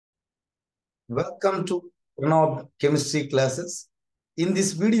Welcome to trinadh chemistry classes. In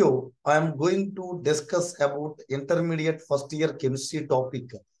this video, I am going to discuss about intermediate first year chemistry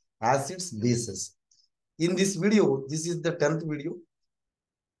topic, acids, bases. In this video, this is the 10th video.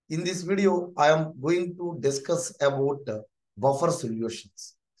 In this video, I am going to discuss about buffer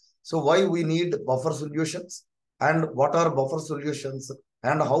solutions. So why we need buffer solutions and what are buffer solutions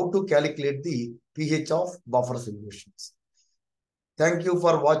and how to calculate the pH of buffer solutions. Thank you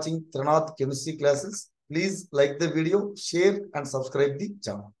for watching trinadh chemistry classes. Please like the video, share and subscribe the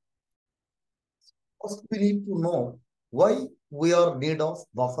channel. First, we need to know why we are need of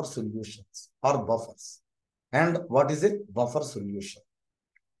buffer solutions or buffers. And what is a buffer solution?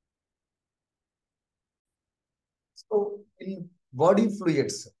 So, in body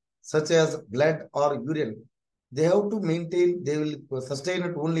fluids such as blood or urine, they have to maintain, they will sustain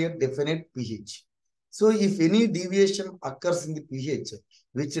it only at definite pH. So, if any deviation occurs in the pH,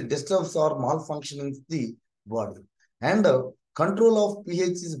 which disturbs or malfunctioning the body, and control of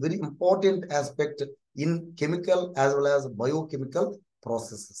pH is very important aspect in chemical as well as biochemical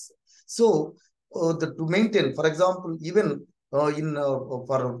processes. So, to maintain, for example, even for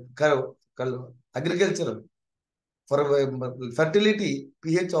agriculture, for fertility,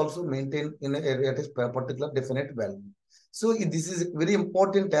 pH also maintained in at a particular definite value. So this is a very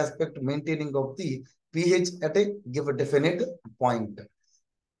important aspect, maintaining of the pH at a given definite point.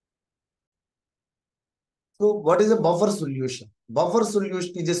 So what is a buffer solution? Buffer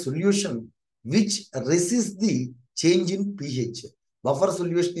solution is a solution which resists the change in pH. Buffer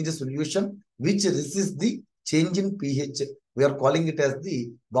solution is a solution which resists the change in pH. We are calling it as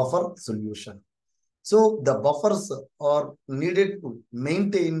the buffer solution. So the buffers are needed to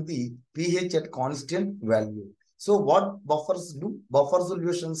maintain the pH at constant value. So what buffers do? Buffer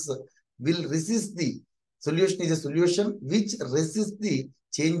solutions will resist the solution is a solution which resists the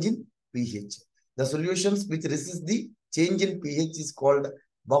change in pH. The solutions which resist the change in pH is called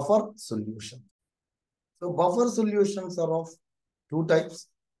buffer solution. So buffer solutions are of two types.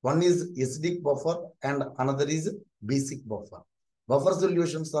 One is acidic buffer and another is basic buffer. Buffer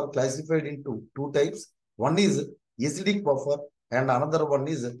solutions are classified into two types. One is acidic buffer and another one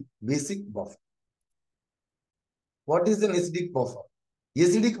is basic buffer. What is an acidic buffer?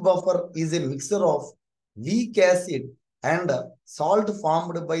 Acidic buffer is a mixture of weak acid and salt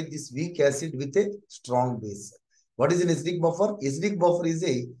formed by this weak acid with a strong base. What is an acidic buffer? Acidic buffer is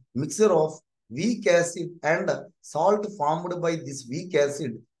a mixture of weak acid and salt formed by this weak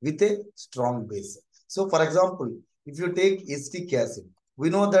acid with a strong base. So, for example, if you take acetic acid, we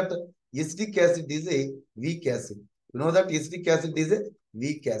know that acetic acid is a weak acid. We know that acetic acid is a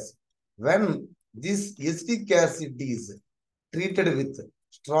weak acid. When this acetic acid is treated with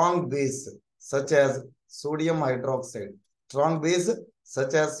strong base such as sodium hydroxide,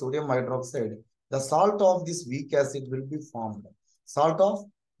 the salt of this weak acid will be formed. Salt of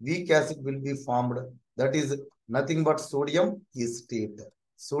weak acid will be formed. That is nothing but sodium acetate.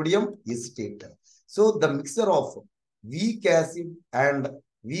 Sodium acetate. So the mixture of weak acid and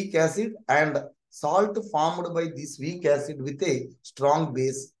salt formed by this weak acid with a strong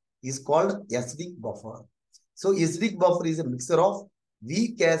base is called acidic buffer. So acidic buffer is a mixture of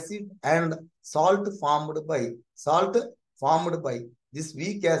weak acid and salt formed by this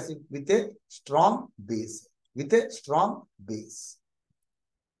weak acid with a strong base.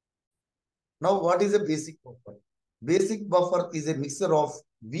 Now, what is a basic buffer? Basic buffer is a mixture of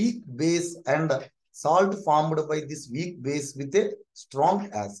weak base and salt formed by this weak base with a strong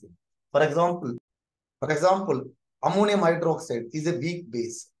acid. For example, ammonium hydroxide is a weak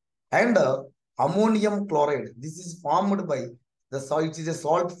base and ammonium chloride. This is formed by the salt. It is a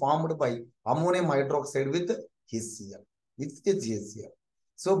salt formed by ammonium hydroxide with HCl.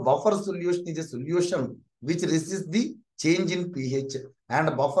 So buffer solution is a solution which resists the change in pH,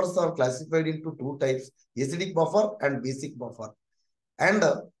 and buffers are classified into two types: acidic buffer and basic buffer. And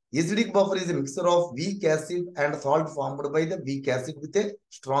acidic buffer is a mixture of weak acid and salt formed by the weak acid with a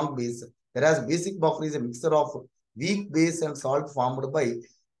strong base. Whereas basic buffer is a mixture of weak base and salt formed by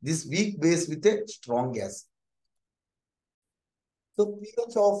this weak base with a strong acid. So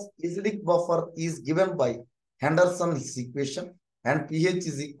pH of acidic buffer is given by Henderson's equation, and pH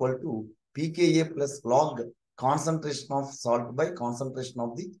is equal to pKa plus log concentration of salt by concentration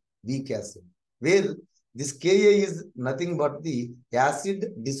of the weak acid, where this Ka is nothing but the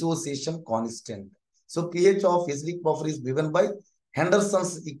acid dissociation constant. So pH of acidic buffer is given by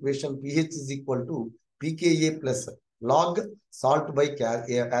Henderson's equation. pH is equal to pKa plus log salt by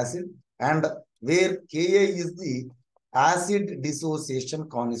acid, and where Ka is the acid dissociation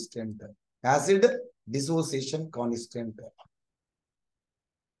constant.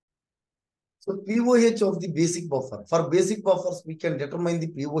 So pOH of the basic buffer. For basic buffers, we can determine the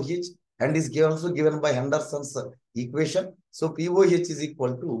pOH and is also given by Henderson's equation. So pOH is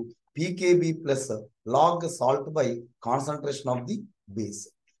equal to pKb plus log salt by concentration of the base.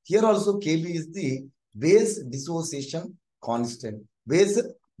 Here also Kb is the base dissociation constant. Base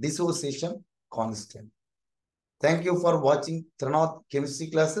dissociation constant. Thank you for watching Trinadh chemistry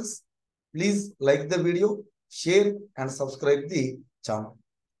classes. Please like the video, share and subscribe the channel.